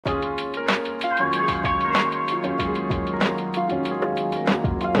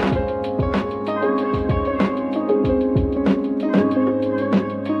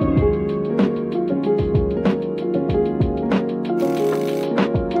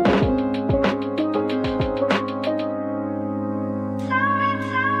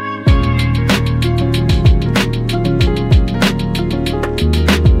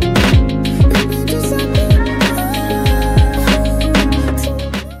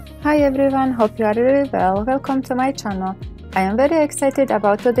Hi everyone, hope you are really well. Welcome to my channel. I am very excited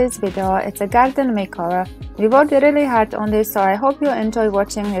about today's video. It's a garden makeover. We worked really hard on this, so I hope you enjoy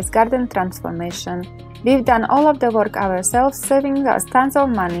watching this garden transformation. We've done all of the work ourselves, saving us tons of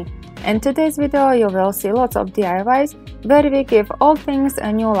money. In today's video you will see lots of DIYs where we give all things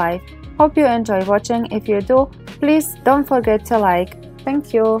a new life. Hope you enjoy watching. If you do, please don't forget to like.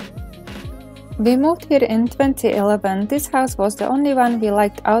 Thank you. We moved here in 2011. This house was the only one we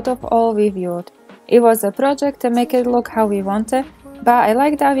liked out of all we viewed. It was a project to make it look how we wanted, but I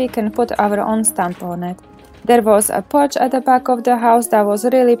like that we can put our own stamp on it. There was a porch at the back of the house that was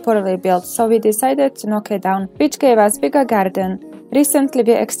really poorly built, so we decided to knock it down, which gave us bigger garden. Recently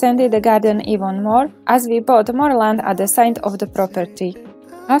we extended the garden even more, as we bought more land at the side of the property.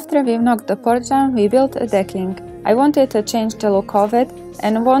 After we knocked the porch down, we built a decking. I wanted to change the look of it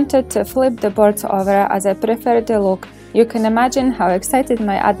and wanted to flip the boards over as I preferred the look. You can imagine how excited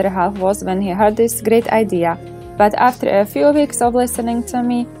my other half was when he heard this great idea. But after a few weeks of listening to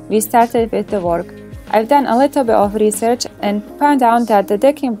me, we started with the work. I've done a little bit of research and found out that the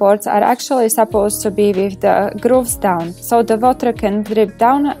decking boards are actually supposed to be with the grooves down, so the water can drip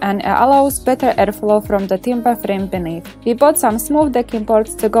down and it allows better airflow from the timber frame beneath. We bought some smooth decking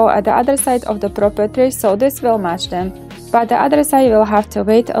boards to go at the other side of the property, so this will match them. But the other side will have to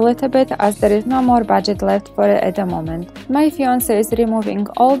wait a little bit as there is no more budget left for it at the moment. My fiance is removing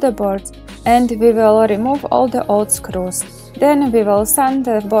all the boards and we will remove all the old screws. Then we will sand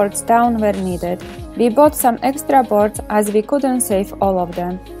the boards down where needed. We bought some extra boards as we couldn't save all of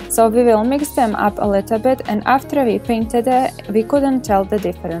them. So we will mix them up a little bit, and after we painted it, we couldn't tell the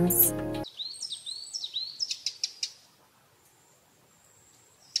difference.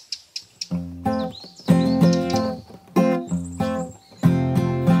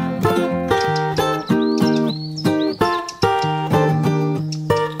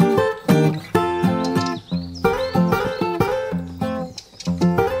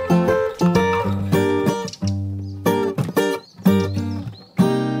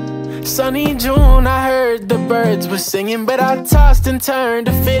 Sunny June, I heard the birds were singing, but I tossed and turned,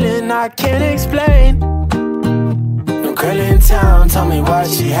 a feeling I can't explain. No girl in town, tell me why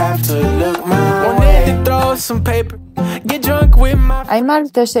she have to look my way. Wanted to throw some paper, get drunk with my... I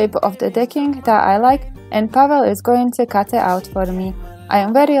marked the shape of the decking that I like, and Pavel is going to cut it out for me. I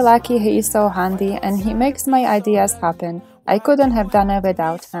am very lucky he is so handy and he makes my ideas happen. I couldn't have done it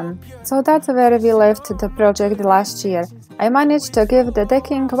without him. So that's where we left the project last year. I managed to give the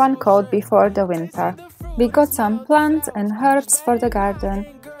decking one coat before the winter. We got some plants and herbs for the garden.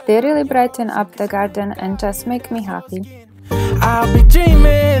 They really brighten up the garden and just make me happy. I'll be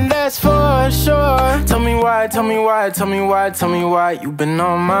dreaming, that's for sure. Tell me why, tell me why, tell me why, tell me why you've been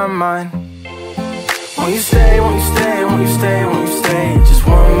on my mind. Won't you stay, won't you stay, won't you stay, won't you stay just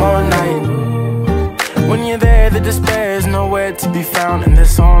one more night? When you're there, the despair is nowhere to be found, and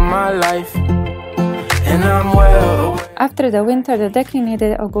that's all my life. And I'm well aware. After the winter, the decking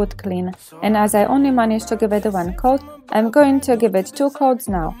needed a good clean, and as I only managed to give it one coat, I'm going to give it 2 coats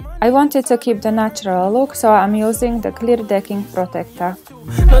now. I wanted to keep the natural look, so I'm using the clear decking protector.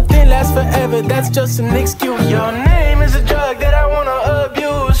 Nothing lasts forever, that's just an excuse. Your name is a drug that I wanna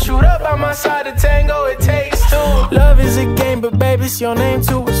abuse. Shoot up by my side, a tango, it takes 2. Love is a game, but baby, it's your name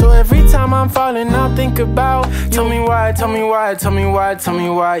too. So every time I'm falling, I'll think about you. Tell me why, tell me why, tell me why, tell me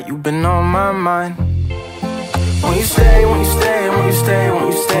why you've been on my mind. Won't you stay, won't you stay, won't you stay,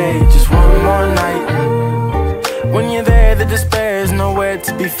 won't you stay just one more night? When you're there, the despair is nowhere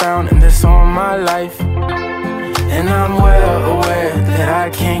to be found, and that's all my life. And I'm well aware that I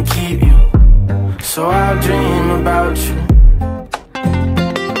can't keep you, so I'll dream about you.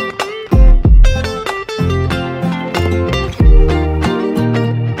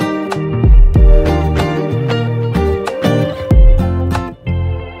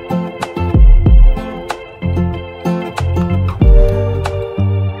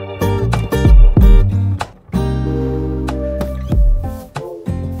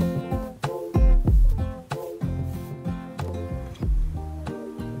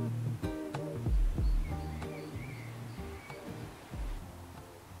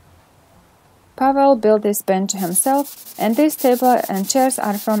 Pavel built this bench himself, and this table and chairs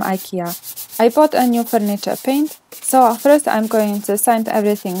are from IKEA. I bought a new furniture paint, so first I'm going to sand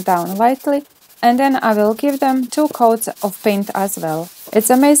everything down lightly, and then I will give them 2 coats of paint as well.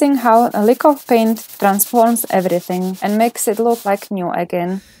 It's amazing how a lick of paint transforms everything and makes it look like new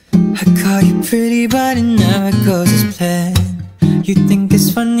again. I call you pretty, but it never goes as planned. You think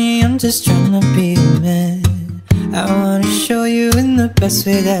it's funny, I'm just trying to be a man. I wanna show you in the best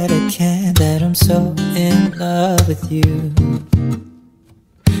way that I can that I'm so in love with you.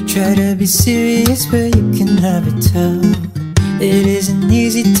 Try to be serious, but you can never tell. It isn't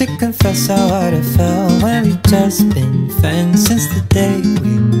easy to confess how hard I felt when we've just been friends since the day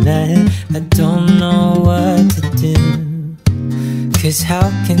we met. I don't know what to do, 'cause how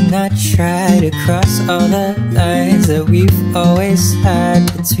can I try to cross all the lines that we've always had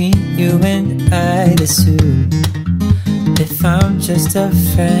between you and I? This who, if I'm just a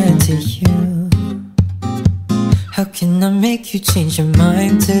friend to you. How can I make you change your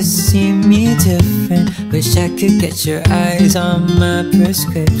mind to see me different? Wish I could get your eyes on my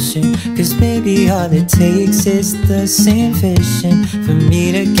prescription, 'cause maybe all it takes is the same vision for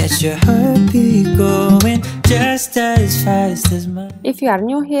me to get your heartbeat going just as fast as mine. If you are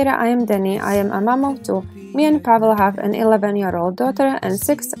new here, I am Deni. I am a mom of two. Me and Pavel have an 11-year-old daughter and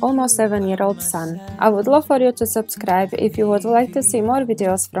 6, almost 7-year-old son. I would love for you to subscribe if you would like to see more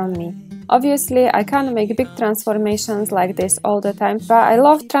videos from me. Obviously, I can't make big transformations like this all the time, but I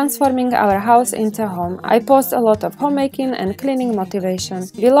love transforming our house into a home. I post a lot of homemaking and cleaning motivation.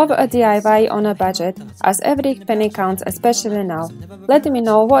 We love a DIY on a budget, as every penny counts, especially now. Let me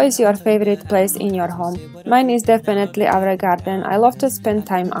know what is your favorite place in your home. Mine is definitely our garden. I love to spend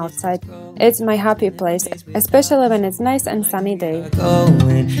time outside. It's my happy place, especially when it's nice and sunny day.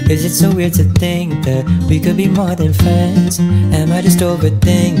 Is it so weird to think that we could be more than friends? Am I just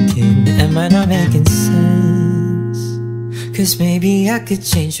overthinking? Am I not making sense? 'Cause maybe I could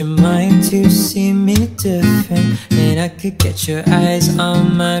change your mind to see me different, and I could get your eyes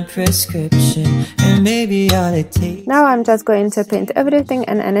on my prescription, and maybe all it takes. Now I'm just going to paint everything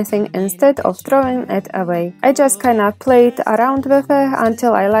and anything instead of throwing it away. I just kinda played around with it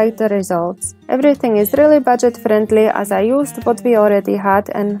until I liked the results. Everything is really budget friendly, as I used what we already had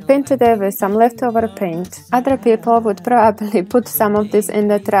and painted it with some leftover paint. Other people would probably put some of this in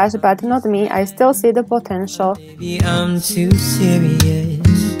the trash, but not me. I still see the potential. Maybe I'm too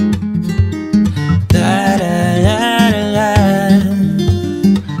serious. La, da, la, da, la.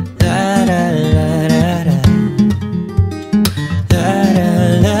 La, da, la, da, da. La, da,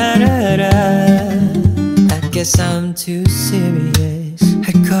 la, da, da. I guess I'm too serious.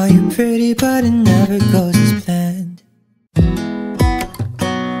 I call you pretty, but it never goes as planned.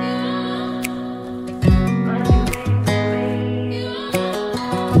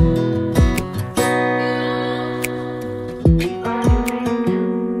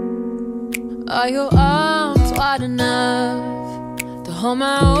 Are your arms wide enough to hold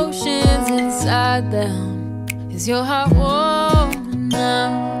my oceans inside them? Is your heart warm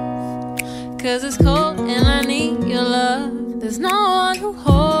enough? 'Cause it's cold and I need your love. There's no one who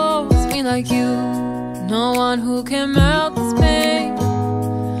holds me like you, no one who can melt this pain.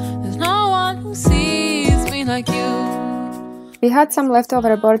 There's no one who sees me like you. We had some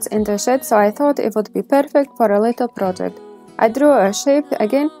leftover boards in the shed, so I thought it would be perfect for a little project. I drew a shape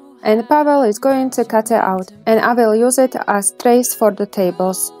again, and Pavel is going to cut it out, and I will use it as trays for the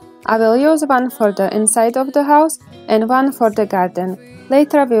tables. I will use one for the inside of the house and one for the garden.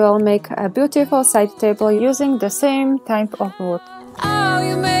 Later we will make a beautiful side table using the same type of wood. Oh,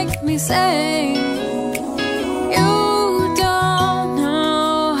 you make me sing. You don't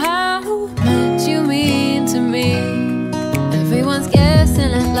know how much you mean to me. Everyone's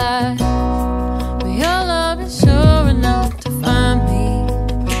guessing at life, but your love is sure enough to find me.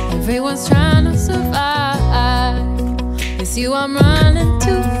 Everyone's trying to survive. It's you I'm running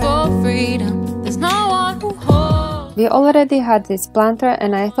to for freedom. There's no one who holds. We already had this planter,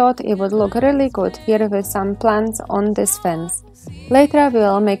 and I thought it would look really good here with some plants on this fence. Later we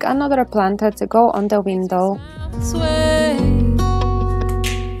will make another planter to go on the window.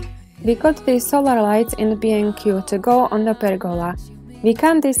 We got these solar lights in B&Q to go on the pergola. We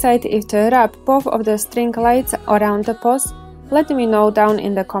can't decide if to wrap both of the string lights around the post. Let me know down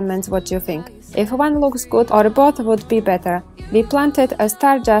in the comments what you think. If one looks good or both would be better. We planted a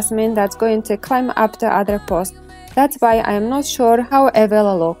star jasmine that's going to climb up the other post. That's why I am not sure how it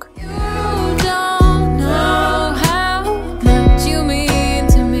will look. You don't know how much you mean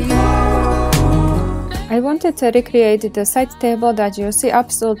to me. I wanted to recreate the side table that you see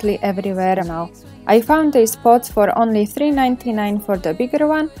absolutely everywhere now. I found these pots for only $3.99 for the bigger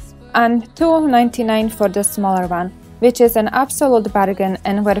one and $2.99 for the smaller one, which is an absolute bargain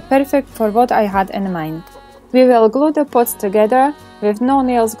and were perfect for what I had in mind. We will glue the pots together with no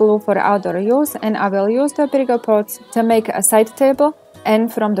nails glue for outdoor use, and I will use the bigger pots to make a side table, and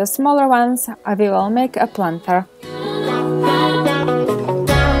from the smaller ones I will make a planter.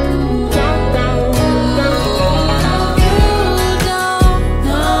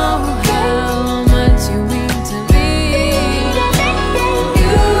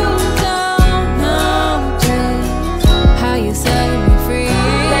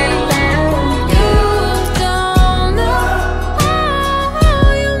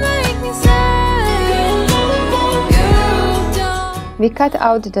 We cut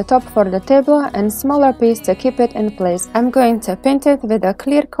out the top for the table and smaller piece to keep it in place. I'm going to paint it with a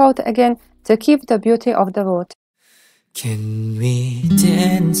clear coat again to keep the beauty of the wood. Can we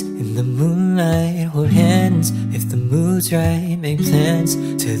dance in the moonlight, hold hands if the mood's right, make plans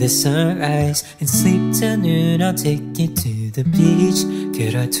to the sunrise and sleep till noon. I'll take you to the beach,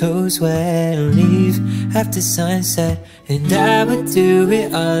 get our toes wet and leave after sunset. And I would do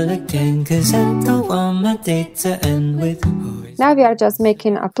it all again, cause I don't want my day to end with. Now we are just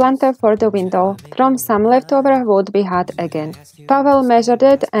making a planter for the window from some leftover wood we had again. Pavel measured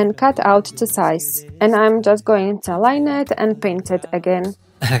it and cut out to size. And I'm just going to line it and paint it again.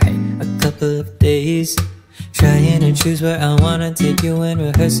 Alright, a couple of days trying to choose where I wanna take you and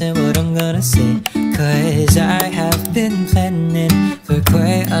rehearsing what I'm gonna say. Cause I have been planning for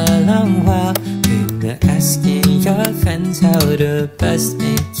quite a long while. Been asking your friends how to best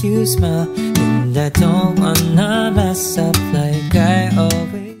make you smile. And I don't wanna mess up like I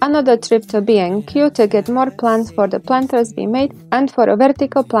always. Another trip to B&Q to get more plants for the planters we made and for a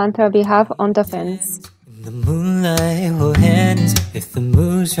vertical planter we have on the fence. In the moonlight, hold hands if the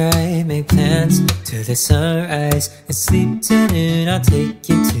mood's right, make plans to the sunrise and sleep till noon. I'll take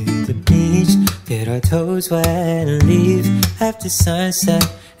you to the beach, get our toes wet and leave after sunset.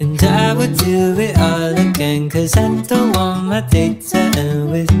 And I would do it all again, cause I don't want my day to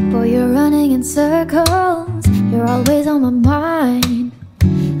end with. Boy, you're running in circles, you're always on my mind.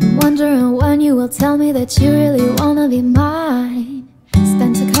 I'm wondering when you will tell me that you really wanna be mine.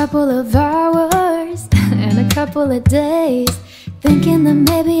 Spent a couple of hours and a couple of days thinking that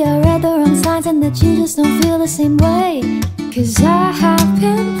maybe I read the wrong signs and that you just don't feel the same way. Cause I have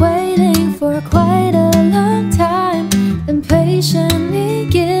been waiting for quite a long time and patiently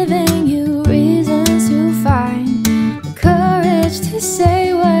giving you reasons to find the courage to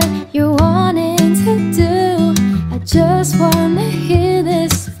say what you're wanting to do. I just wanna hear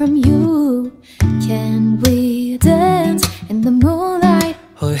this from you. Can we dance in the moonlight?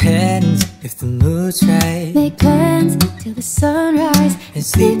 Hold hands if the mood's right, make plans till the sunrise and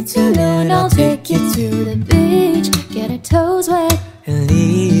sleep till noon. I'll take you to the beach, get our toes wet and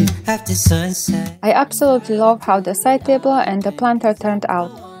leave after sunset. I absolutely love how the side table and the planter turned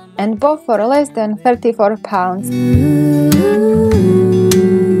out, and both for less than 34 pounds.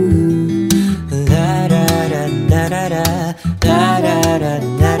 La da da da da da da da da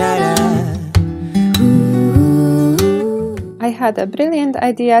da da. I had a brilliant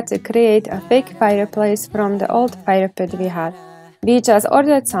idea to create a fake fireplace from the old fire pit we had. We just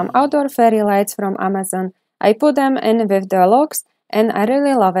ordered some outdoor fairy lights from Amazon. I put them in with the logs and I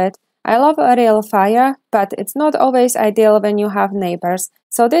really love it. I love a real fire, but it's not always ideal when you have neighbors,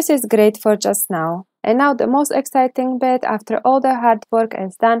 so this is great for just now. And now the most exciting bit after all the hard work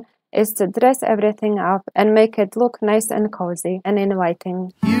is done is to dress everything up and make it look nice and cozy and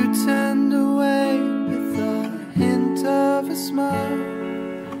inviting. You turned away with a hint of a smile,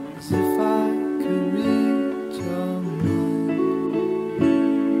 as if I could read your mind.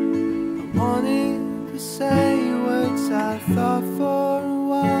 I wanted to say words I thought for a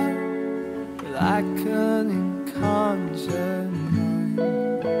while, but I couldn't conjure mine.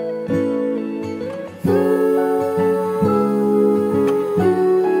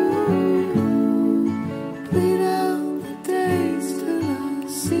 Bleed out the days till I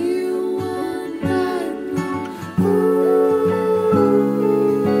see you one night long.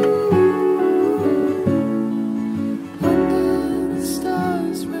 Under the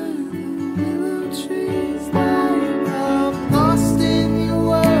stars where the willow trees lie, I'm lost in your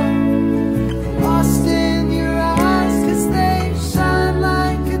world, lost in your eyes, 'cause they shine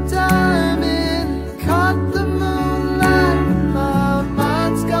like a diamond, caught the moonlight, my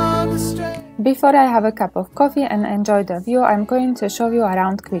mind's gone astray. Before I have a cup of coffee and enjoy the view, I'm going to show you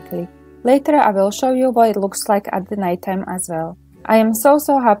around quickly. Later I will show you what it looks like at the nighttime as well. I am so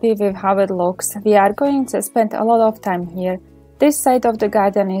happy with how it looks. We are going to spend a lot of time here. This side of the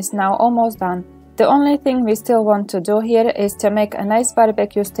garden is now almost done. The only thing we still want to do here is to make a nice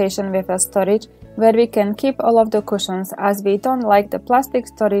barbecue station with a storage where we can keep all of the cushions, as we don't like the plastic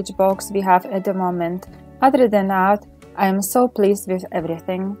storage box we have at the moment. Other than that, I am so pleased with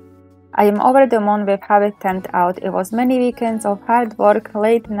everything. I am over the moon with how it turned out. It was many weekends of hard work,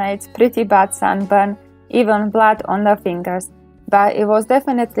 late nights, pretty bad sunburn, even blood on the fingers. But it was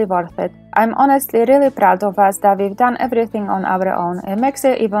definitely worth it. I'm honestly really proud of us that we've done everything on our own. It makes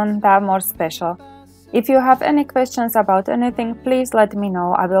it even that more special. If you have any questions about anything, please let me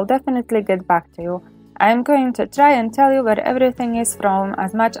know. I will definitely get back to you. I am going to try and tell you where everything is from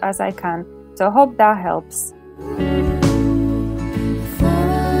as much as I can, so hope that helps.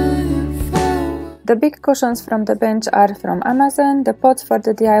 The big cushions from the bench are from Amazon. The pot for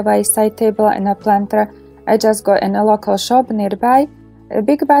the DIY side table and a planter I just got in a local shop nearby. A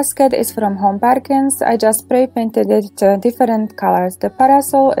big basket is from Home Bargains. I just spray painted it to different colors. The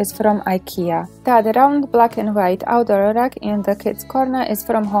parasol is from IKEA. That round black and white outdoor rack in the kids corner is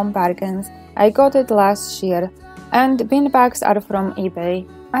from Home Bargains. I got it last year. And bin bags are from eBay.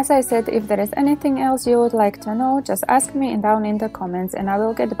 As I said, if there is anything else you would like to know, just ask me down in the comments and I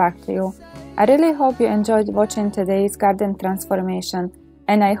will get back to you. I really hope you enjoyed watching today's garden transformation,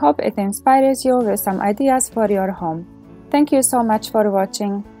 and I hope it inspires you with some ideas for your home. Thank you so much for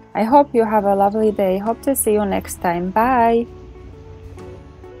watching. I hope you have a lovely day. Hope to see you next time. Bye!